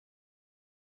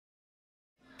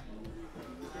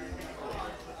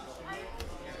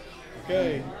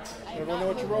Okay. Everyone know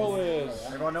what your role is.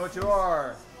 Everyone know what you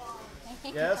are.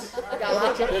 Yes?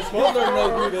 It's most of them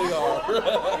know who they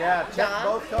are. Yeah, check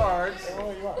both cards.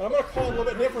 I'm going to call it a little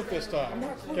bit different this time.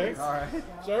 Okay? All right.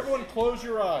 So everyone close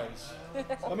your eyes.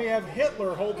 Let me have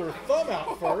Hitler hold their thumb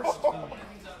out first.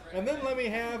 And then let me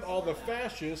have all the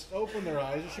fascists open their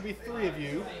eyes. There should be 3 of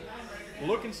you.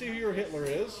 Look and see who your Hitler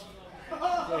is.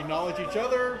 Acknowledge each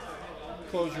other.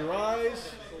 Close your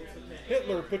eyes.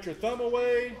 Hitler, put your thumb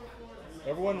away.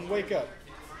 Everyone wake up.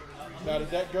 Now, did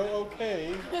that go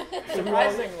okay?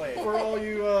 Surprisingly. For all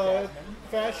you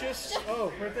fascists?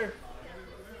 Oh, right there.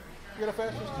 You got a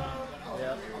fascist?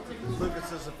 Yeah.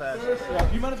 Lucas is a fascist. Yeah.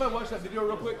 Do you mind if I watch that video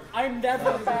real quick? I'm never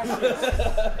a fascist.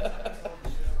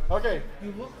 Okay,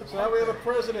 so now we have a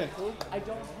president. I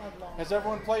don't have long. Has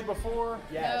everyone played before?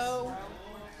 Yes. No.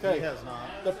 Okay. He has not.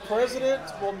 The president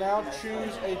will now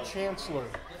choose a chancellor.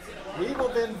 We will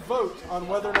then vote on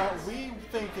whether or not we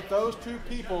think that those 2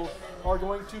 people are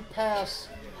going to pass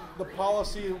the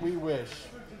policy that we wish,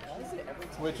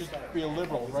 which is to be a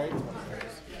liberal, right?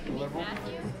 A liberal,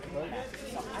 right?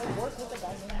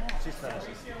 She's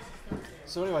fascist.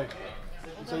 So anyway,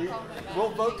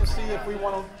 we'll vote to see if we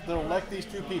want to elect these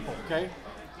 2 people. Okay?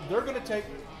 They're going to take.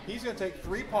 He's going to take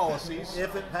 3 policies.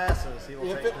 If it passes, he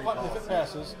will take 3 policies. If it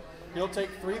passes, he'll take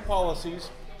 3 policies.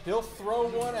 He'll throw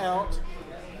one out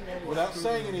without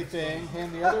saying anything,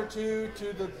 hand the other 2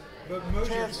 to the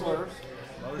chancellor,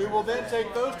 who will then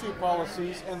take those 2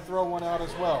 policies and throw one out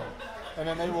as well. And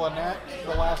then they will enact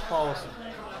the last policy.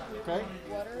 Okay?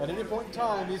 At any point in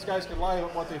time, these guys can lie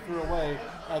about what they threw away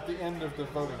at the end of the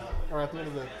voting, or at the end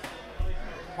of the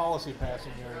policy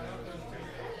passing here.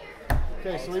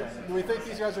 Okay, so we think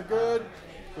these guys are good.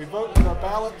 We vote with our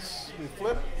ballots. We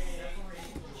flip.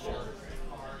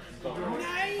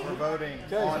 We're voting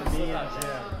Okay. on me and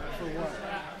Jim.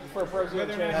 For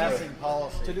president Passing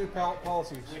policy. to do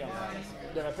policies.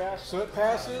 Did I pass? So it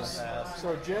passes.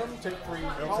 So Jim, take 3 He'll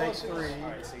take policies. 3.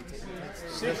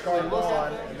 Six, Discard look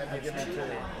at 1, it. and then you give me 2.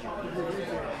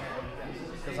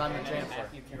 Because I'm the chancellor.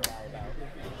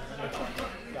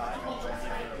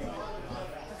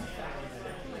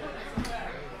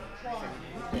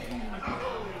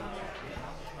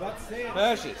 That's it.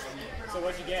 Fascist. So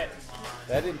what'd you get?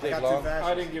 That didn't take Got 2 long. fascists.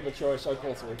 I didn't give a choice. I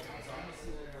pulled 3.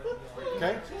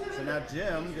 Okay. So now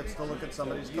Jim gets to look at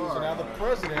somebody's So now card. the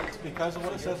president, because of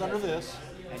what it says under this,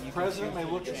 the president may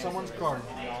look at someone's card.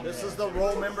 This is the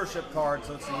roll membership card,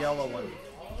 so it's the yellow one.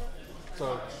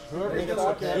 So whoever He gets gets to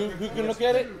look to at Who, it, who can look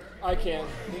at it? I can.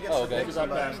 He gets Oh, to okay. pick Because I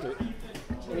somebody. passed it.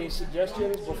 Any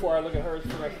suggestions before I look at hers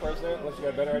for next president? Unless you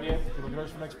got a better idea? look at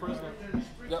ours for next president.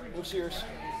 Yep. What's yours?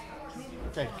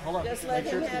 Okay, hold on. Just Make let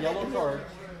sure him it's the have yellow it. card,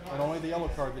 and only the yellow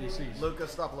card that he sees.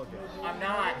 Lucas, stop looking. I'm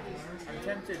not. I'm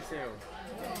tempted to.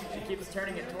 She keeps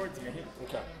turning it towards me.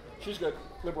 Okay. She's good.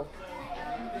 Liberal.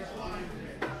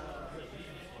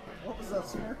 What was that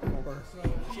smirk for?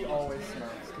 She always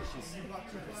smirks because she's.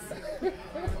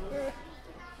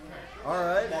 All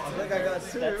right, I think I got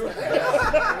 2. There's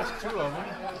 2 of them.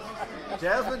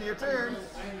 Jasmine, your turn.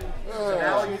 So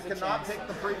now you cannot pick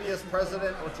the previous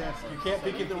president or chancellor. You can't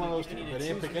pick either one of those 2. But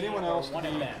you pick anyone else to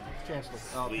be chancellor.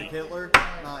 Oh, pick Hitler?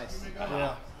 Nice.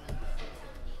 Yeah.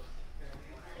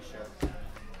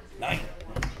 9.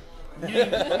 What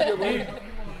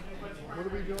are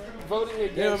we doing? Voting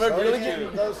against. Yeah, remember, Voting really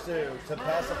in those 2 to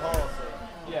pass a policy.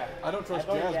 Yeah. I don't trust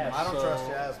I vote Jasmine. yes. I don't so trust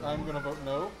Jasmine. I'm going to vote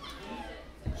no.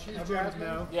 She's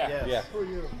Jasmine. Yeah. Yes. Yeah. Who are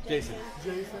you? Jason.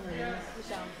 Jason and you?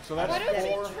 So that's Why doesn't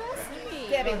he 4. trust me?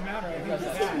 Doesn't matter.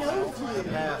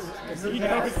 He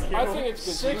passed. I think it's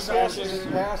good. 6 passes.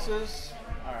 Passes.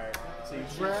 Alright. So you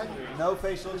Brad, No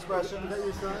facial expression.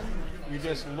 you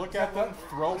just look at them,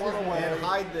 throw one away. And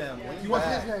hide them. Lean What's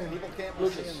back. his name? People can't be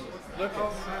seeing you.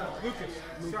 Lucas.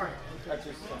 Sorry. So I just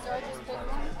pick one?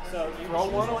 So you Throw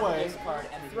one away. this card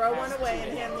and then Throw one away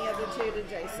and hand the other 2 to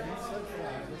Jason.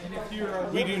 And if you're a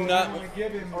We do liberal, not- you want to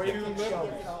give him 2 liberals.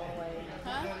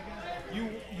 Huh? If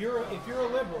you're a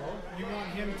liberal, you want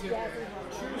him to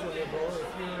choose a liberal.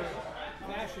 If you're a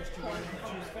fascist, you want him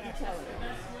to choose fascist.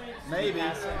 Maybe.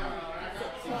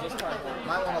 you discard one.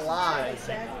 Might want to lie.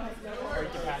 Or you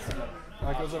can pass them.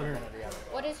 That goes over here.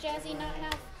 What does Jazzy not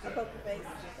have? A poker face.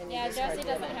 And you Yeah, discard Jazzy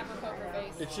the other doesn't have a poker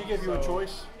face. Did she give you a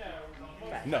choice?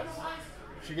 No.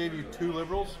 She gave you 2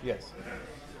 liberals? Yes. one.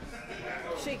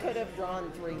 She could have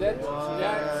drawn 3. That,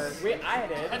 I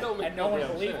did, I don't make and no one no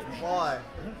damn believed sense. me. Why?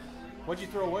 What'd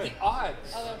you throw away?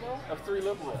 odds A liberal? of 3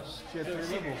 liberals. She had 3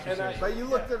 liberals. she And said. But you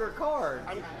looked at her card.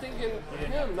 I'm thinking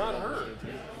him, not her.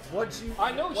 What'd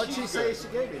I know What'd she she's say good. she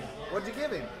gave him? What'd you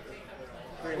give him?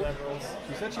 3 liberals.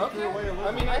 She said she threw away a little.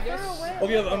 I mean, I guess.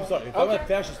 Okay, I'm sorry. If I'm a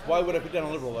fascist, why would I put down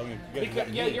a liberal? I mean, you guys Because,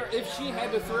 got yeah, me. if she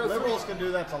had to throw Liberals can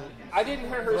do that to. I didn't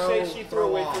hear her say she threw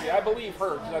away 3. I believe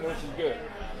her because I know she's good.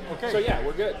 Okay. So yeah,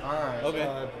 we're good. All right.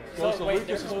 Okay. Goes to wait,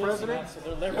 Lucas they're as president. So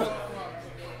they're liberal.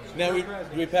 Now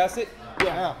do we pass it?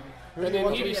 Yeah. Who And do you then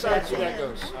want he to be decides who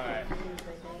president? that goes. All right.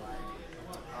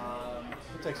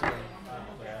 Who takes it?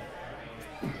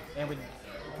 And we.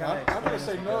 I'm going to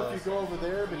say no if you go over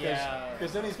there Yeah.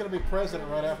 because then he's going to be president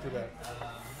right after that.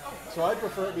 So I'd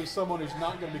prefer it be someone who's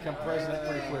not going to become president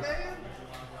pretty quick.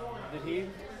 Did he?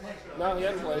 No, he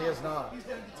hasn't He played. is not.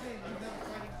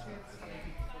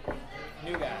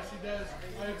 New guy.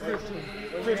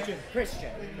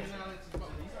 Christian.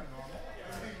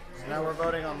 So now we're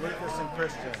voting on Lucas and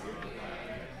Christian.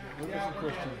 Lucas and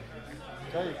Christian.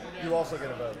 Okay. You also get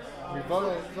a vote. We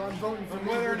vote. So I'm voting for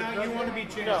whether or not you want to be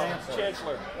chancellor. No,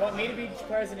 Chancellor. Want me to be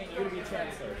president, you to be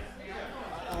chancellor.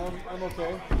 I'm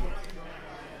okay.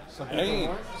 Some people Hey.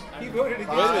 aren't. He voted Wait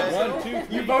against a minute. himself. 1, 2,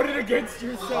 3. You voted against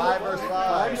yourself. 5 versus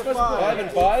 5. 5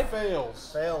 and 5? Fails.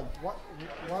 Failed.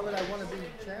 Why would I want to be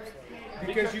chancellor?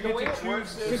 Because you get to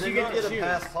choose. Because you get to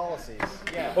pass policies.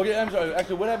 Yeah. Okay, I'm sorry.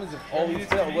 Actually, what happens if all these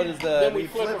fail? What is Then the... we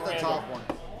flip it Flip the random. top one.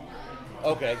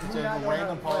 Okay. Then the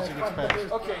random policy gets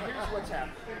passed. Okay, here's what's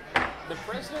happening. The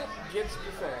president gets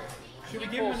the thing. Should we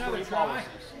He give him pulls another 3 try?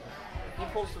 policies. He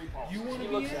pulls 3 policies. You wanna he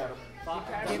be looks in? at them.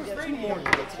 Give us 3 more. Oh,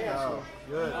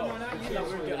 good. I thought we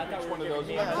were good. I thought Each we one were of those.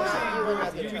 good.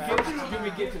 Do we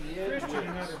get to the end? Christian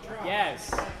another try. Yes.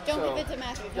 Don't So- give it to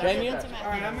Matthew. Don't Can give you? it to All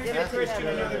right, I'm Matthew. going to give Christian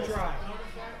another try.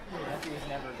 Matthew was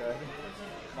never good.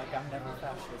 Like, I'm never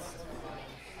fascist.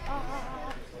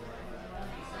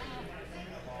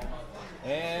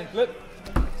 And flip.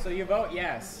 So you vote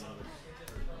yes.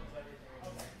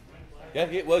 Yeah,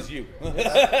 it was you.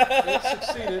 It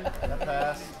succeeded. That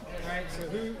passed. All right, so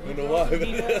who? I don't know why. No, you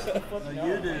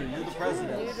do. You're the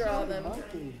president. You draw them.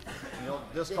 You'll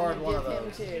Then discard you one of give him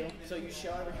those. 2. So you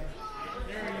show everything.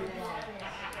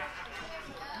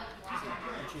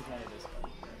 And choose one of these.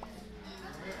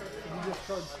 You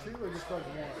discard 2 or discard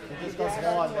 1? He discards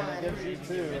 1, then he gives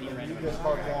you 2, and then you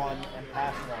discard 1 and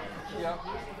pass 1. Yeah.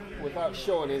 Without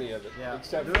showing any of it. Yeah.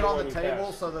 Except Do for it on when the he table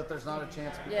passed. so that there's not a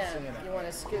chance of people Yeah, seeing you it. want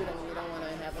to scoot them. You don't want to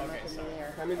have them up in the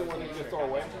air. I mean, the one that you throw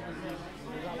away.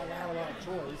 You don't have a lot of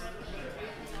choice.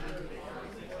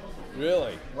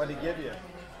 Really? What'd he give you?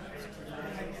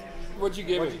 What'd you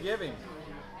give What'd him? you give him?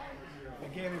 I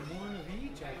gave him 1 of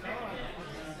each, I thought.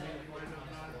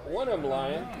 One of them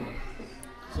lying.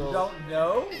 You don't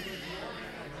know?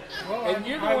 Well, And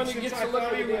you're the one that gets to look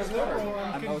at the the damn card.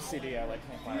 I'm I'm OCD. I like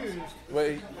playing confused.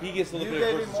 Wait, he gets to look You at gave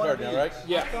a him person's one card of now, each. right?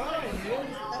 Yeah. Fine, yeah.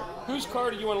 Whose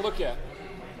card do you want to look at?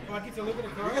 Oh, I get to look at a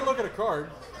You card. can look at a card.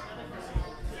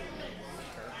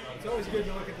 It's always good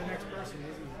to look at the next person,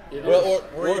 isn't it? It Well, is.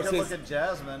 Or you or can look since, at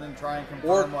Jasmine and try and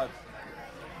or- confirm what.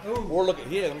 or look at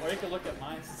him, Or you can look at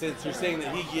mine. since you're saying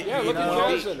that he Yeah, he look at gets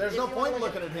to Jason. There's no point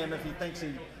looking at him if he thinks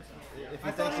he's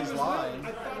lying.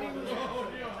 I thought he was.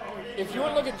 If you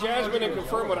want to look at Jasmine and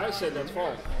confirm what I said, that's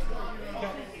fine.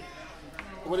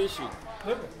 What is she?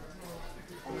 Liberal.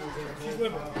 She's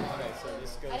liberal.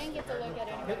 I didn't get to look at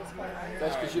anybody's card.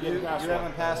 That's because you didn't pass You one.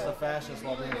 haven't passed the fascist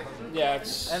while being president. Yeah,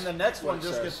 it's. And the next what one it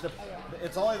just says. gets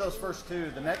it's only those first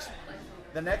 2.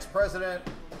 The next president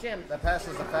Jim. that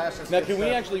passes the fascist. Now, gets can we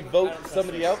the- actually vote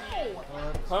somebody out?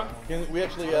 Huh? Can we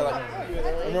actually,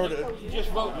 remember to, You just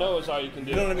vote no is all you can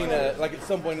do. you know what I mean? Like at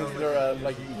some point, is there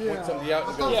like you can point somebody out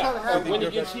and go, Yeah, and when you're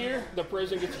it gets here, the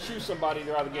president gets to choose somebody,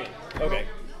 they're out of the game. okay.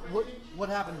 What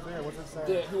happens there? What's it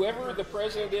say? Whoever the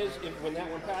president is, when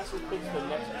that one passes, picks the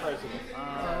next president.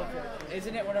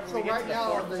 Isn't it whenever So we get right to the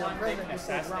now, fourth the one, they president can just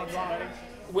goes round assassinate robin.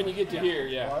 somebody? When you get to here,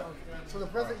 yeah. So the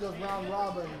president goes round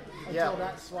robin until Yeah.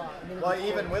 that slot. And then it Well, goes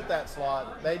even forward. with that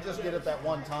slot, they just get it that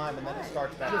one time, and then it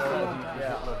starts back over.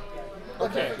 Yeah. Like,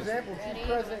 Okay. for example, she's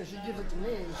president, she gives it to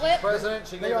me. Flip. President,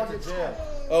 she They gave all it to get Jim.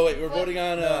 Oh wait, we're voting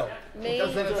on. Me.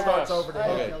 Because then it Just starts us. over to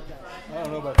him. Okay. I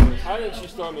don't know about this. I think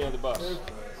she's throwing me on the bus.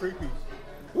 Creepy.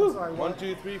 Woo. Sorry, 1, what?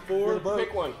 2, 3, 4.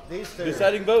 Pick one. These 2.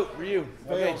 Deciding vote for you.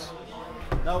 Okay. Fails.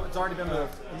 No, it's already been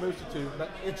moved. It moves to 2. But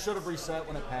it should have reset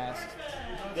when it passed.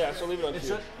 Yeah, so leave it on It two.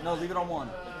 should leave it on 1.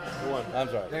 One. I'm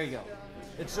sorry. There you go.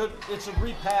 It should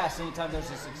repass anytime there's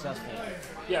a successful.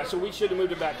 Yeah, so we should have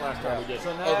moved it back last time we did.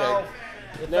 So now Okay.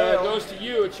 it Now it failed. goes to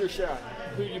you, it's your shot.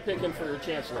 Who you picking for your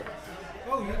chancellor?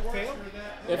 Oh, you failed?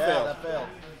 It Yeah, failed. that failed.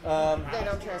 They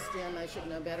don't trust Jim. I should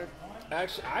know better.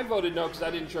 Actually, I voted no because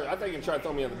I didn't try. I think you're trying to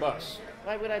throw me on the bus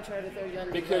Why would I try to throw you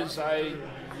under the because bus? I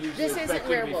usually This expect isn't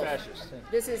you to be werewolf. fascist.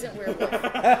 This isn't werewolf.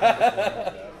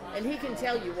 And he can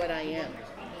tell you what I am.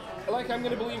 Like I'm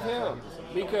going to believe him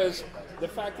because the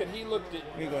fact that he looked at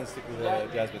We're going to stick with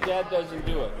Jasmine. Dad doesn't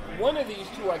do it. One of these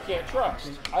two I can't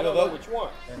trust. I don't know which one.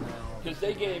 Because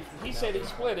he said he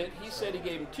split it. He said he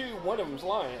gave him two. One of them's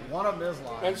lying. One of them is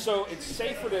lying. And so it's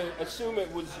safer to assume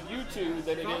it was you two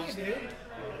than it is.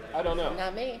 I don't know.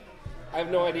 Not me. I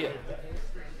have no idea.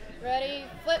 Ready?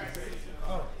 Flip.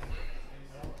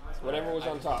 Whatever was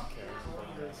on top.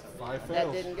 5 That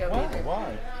fails. didn't go Why? either.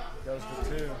 Why? Goes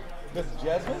to 2. Miss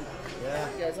Jasmine? Yeah.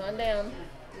 Goes on down.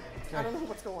 I don't know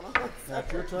what's going on.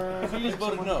 That's your turn. You just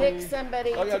voted no. Pick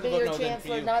somebody Oh, yeah, to be vote your no, then for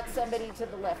chancellor, you. not somebody to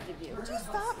the left of you.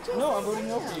 Stop, just No, I'm voting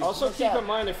no for you. Also, keep in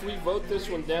mind if we vote this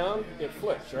one down, it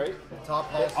flips, right? Top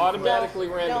policy. Automatically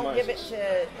Don't give it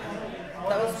randomizes. to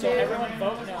those So two everyone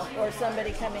vote no. or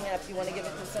somebody coming up. You want to give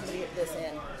it to somebody at this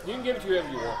end. You can give it to whoever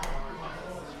you want.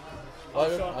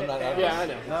 I'm not. Yeah, I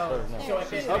know. No. So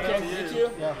if it's Okay, you too?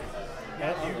 Yeah.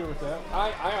 I'm good with that.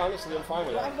 I honestly am fine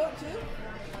with I that. vote too.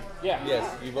 Yeah.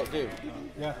 Yes, you vote too.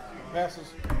 Yeah. Passes.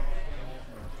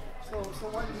 So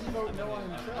why did you vote no on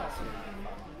trust?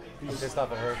 He's pissed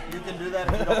off at her. You can do that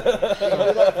if you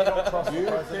don't trust You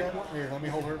the pick president. one. Here, let me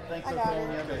hold her. Think I they're got throwing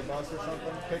it. you under the bus or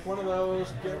something. Pick one of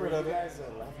those. Get rid of it. guys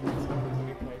left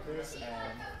with papers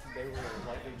and they were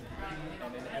like,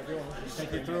 and then everyone was just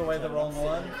Think you threw away the wrong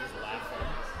one?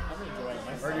 I'm enjoying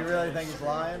myself. Or do you really think he's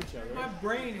lying? My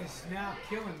brain is now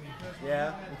killing me.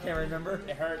 Yeah. You can't remember?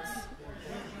 It hurts.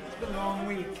 It's been a long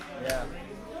week. Yeah.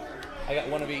 I got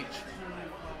one of each.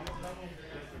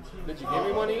 Did you give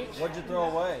me one each? What'd you throw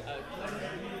away?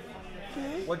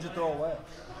 What'd you throw away?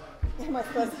 Am I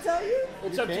supposed to tell you?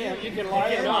 It's up to you. You can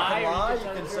lie or not. Lie, you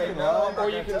can say no, Or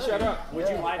you can shut up. Would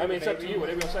you lie to I mean, it's the up to baby? you.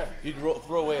 Whatever you say. You'd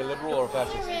throw away a liberal or a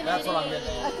fascist. That's what I'm getting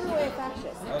at. I threw away a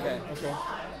fascist. Okay. Okay.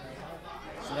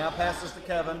 So now pass this to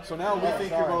Kevin. So now we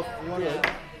think you're both good.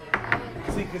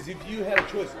 See, because if you had a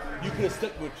choice, you could have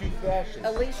stuck with 2 fascists.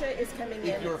 Alicia is coming in.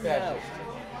 If you're a No.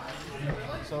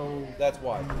 fascist. So That's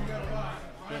why.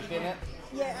 You understand that?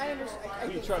 Yeah, I understand. I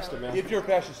You think trust so. him, man. If you're a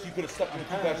fascist, you could have stuck with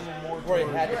 2 fascists before you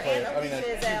had to Your play Aunt it. I mean, Alicia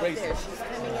is two out there. racists. She's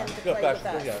coming in to No, play with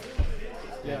fascists. us.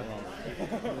 Yeah.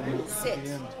 Sit.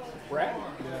 Brad?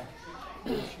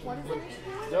 What is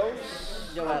it?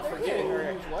 Those? Go out for Forgetting dinner.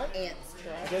 her what? Ants.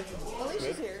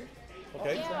 Alicia's here.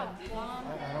 Okay.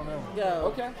 I don't know. Go.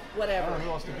 Okay. I don't Whatever. know who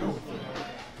else to go with.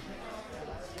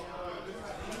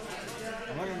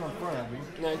 I'm not going to go in front of me.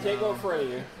 No, you can't go in front of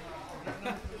you.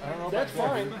 I don't know if That's I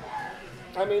can. fine.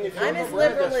 I mean, if you're I'm as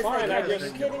Brad, liberal that's as fine. they I come. Are you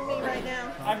just kidding me right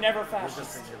now? I'm never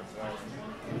fascist.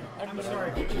 I'm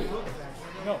sorry. But you look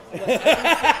No.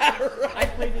 I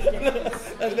play these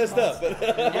games. That's messed up.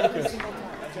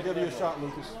 I'll give you a shot,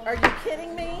 Lucas. Are you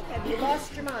kidding me? Have you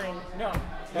lost your mind? No.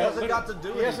 He hasn't got to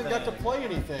do He hasn't got to anything. play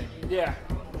anything. yeah.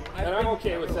 And I'm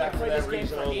okay with that I for played that this game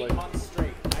reason for only. 8 months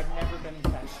straight. I've never been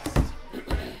fascist.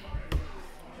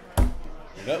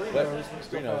 Nope, but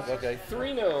 3 no's. Okay.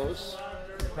 3 no's.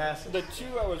 Passes. The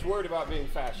 2 I was worried about being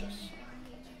fascists.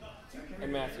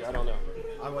 And Matthew, I don't know.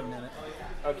 I wasn't in it.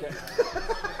 Okay.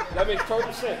 That makes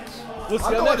total sense. Let's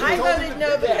see, I voted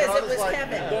no because it was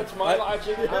Kevin. That's my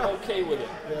logic. I'm okay with it.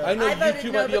 I know I you voted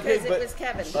 2 no might be okay, because it but was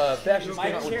Kevin. fascists My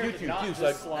came out with chair you did 2 not too, so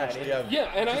just I slide. actually have.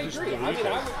 Yeah, and I just agree. the I mean, reason.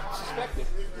 I would suspect it.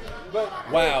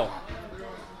 But Wow.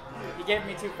 He gave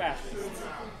me 2 fascists.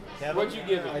 what'd you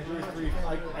give I it? drew 3.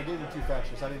 I gave him 2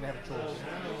 fascists. I didn't have a choice.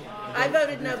 I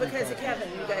voted no because of Kevin.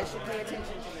 You guys should pay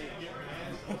attention to me.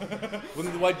 Well,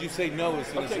 then why'd you say no as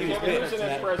soon as Okay, he was Kevin, who's picked? the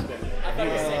next president? I thought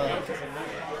you said no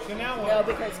to So now what? No,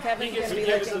 because Kevin's going to be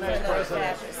gets looking the for next another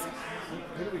president. fascist.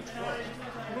 Who do we trust?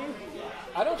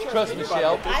 I don't Trust anybody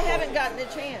Michelle. at this I point. haven't gotten a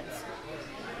chance.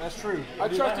 That's true. I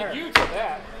trusted you to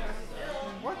that.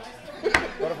 What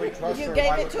if we trust You her? gave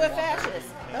Why it would to we a want her? fascist.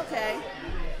 Okay.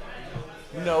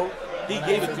 No, he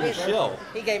gave it to Michelle.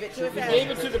 He gave it to a He gave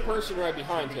fascist. it to the person right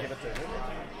behind him.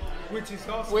 Which is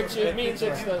also. Which it means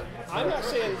it's the. I'm not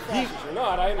saying fascist or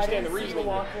not. I understand the reasoning.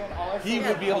 walk in. All I He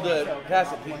would be able to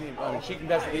pass it. I mean, she can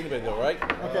pass it to anybody, though, right?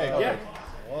 Okay. Yeah.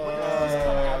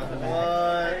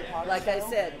 Like I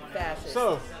said, fascist.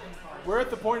 So, we're at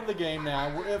the point of the game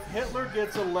now where if Hitler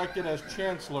gets elected as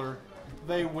Chancellor,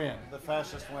 they win. The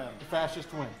fascists win. The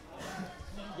fascists win.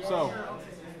 So,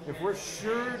 if we're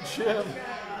sure Jim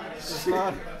is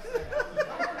not.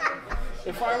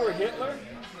 If I were Hitler,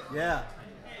 Yeah.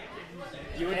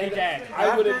 You would be dead.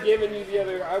 I would have given you the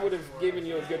other. I would have given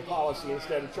you a good policy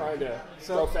instead of trying to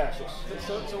throw fascists.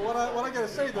 So what I gotta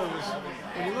say though is,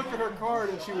 when you look at her card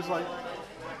and she was like,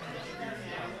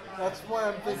 that's why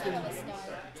I'm thinking.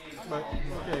 But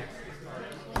okay.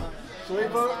 So we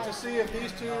vote to see if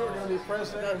these 2 are going to be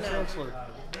president and chancellor.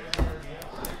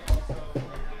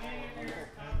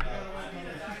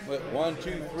 Wait, 1,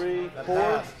 2, 3, 4.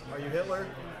 Pass. Are you Hitler?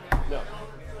 No.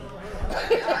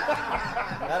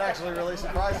 That actually really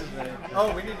surprises me.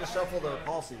 Oh, we need to shuffle the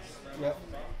policies. Yep.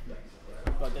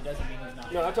 But that doesn't mean he's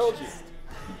not. No, I told you.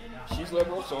 She's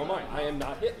liberal, so am I. I am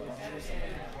not Hitler.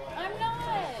 I'm not.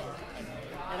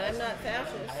 And I'm not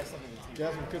fascist,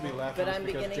 Jasmine could be laughing. but I'm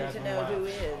just because beginning to Jasmine know who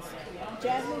laughs. is.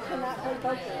 Jasmine cannot play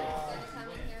poker.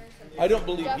 I don't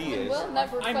believe he Jasmine is. will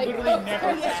never I'm play literally poker. never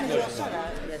Oh, yes, you will. fascist. Shut up.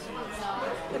 Yes, he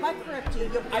is. If I correct you,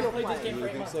 you'll I've you'll played this play. game for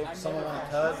 8 months. I'm Someone never-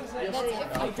 want to cut?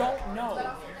 That's I don't know.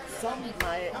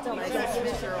 My suspicion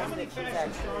is that she's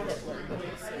actually Hitler.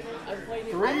 I've played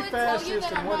it. Three I would tell you fascists that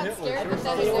and I'm one not Hitler. scared Three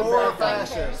because it's a Four real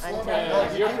fascists. I'm Yeah,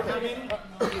 telling you, you're, you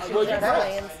should well, you're trust my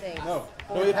right. instincts. No.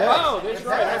 Oh, that's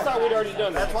right. I thought we'd already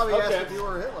done that. That's why we asked Okay. if you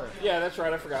were Hitler. Yeah, that's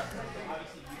right. I forgot.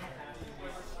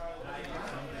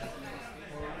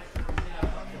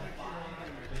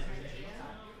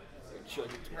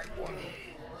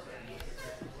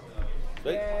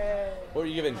 Right? What are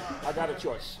you giving? I got a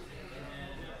choice.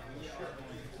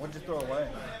 What'd you throw away?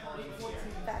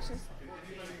 Fascist.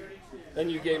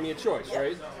 And you gave me a choice,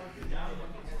 right?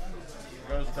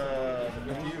 Goes to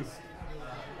you.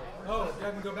 Oh, it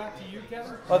doesn't go back to you,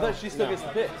 Kevin? I thought she still gets to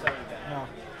pick. No.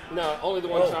 No, only the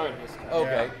one time.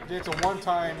 Okay. It's a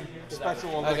one-time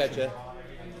special I election. gotcha.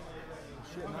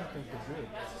 Shit, and I think they're good.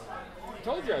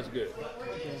 Told you I was good.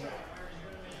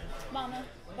 Mama,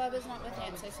 Bubba's not with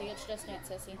Aunt Sissy. It's just Aunt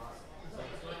Sissy.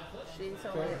 She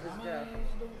told me it was Joe.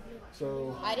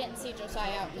 So, I didn't see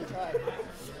Josiah out in the truck.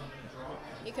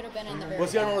 He could have been in the very Well,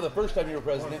 see, I back. remember the first time you were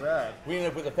president, that? we ended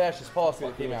up with a fascist policy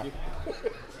that came out.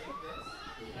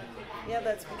 Yeah,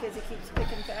 that's because he keeps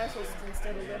picking fascists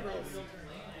instead of liberals.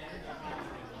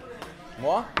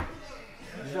 Moi?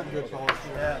 he's got good policy.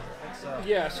 Yeah, I think so.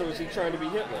 Yeah, so is he trying to be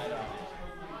Hitler?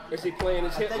 Is he playing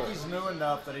as I Hitler? think he's new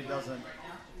enough that he doesn't.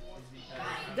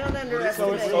 Don't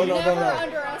underestimate. Oh, no, Never no.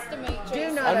 underestimate Do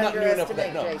Jason. not I'm not new enough for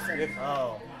underestimate that. No. Jason. If,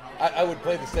 Oh, I would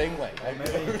play the same way.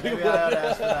 maybe I ought to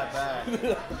ask for that back.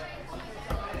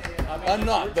 I'm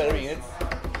not, but I mean, it's.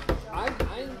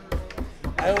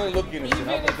 I only look innocent.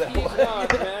 Even I'll put if that he's way.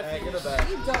 not, Hey, Matthew, get it back.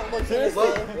 You don't look Seriously?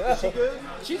 innocent. Is she good?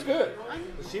 she's good.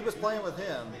 She was playing with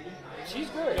him. She's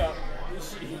good.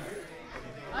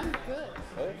 I'm good.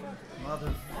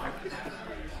 Mother.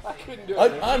 I couldn't do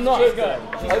it. I'm not. She's good.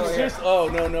 I'm serious. Oh,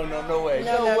 no way.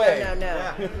 No, way.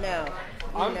 no.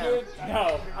 I'm No. good.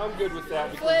 No. I'm good with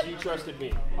that because Flip. you trusted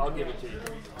me. I'll give it to you.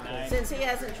 Since he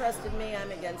hasn't trusted me,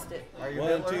 I'm against it. Are you 1,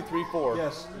 Hitler? 2, 3, 4.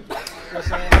 Yes. Yes,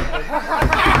 I am.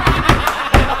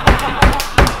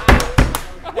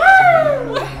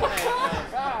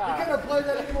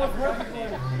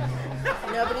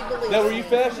 Nobody believes Now, were me. you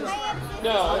fascist?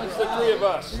 No, it's the three of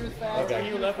us. Okay.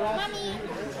 You left off? Mommy.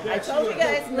 I told you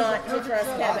guys not to trust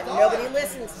Kevin. Nobody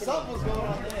listens to me. Something was going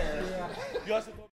on there. You also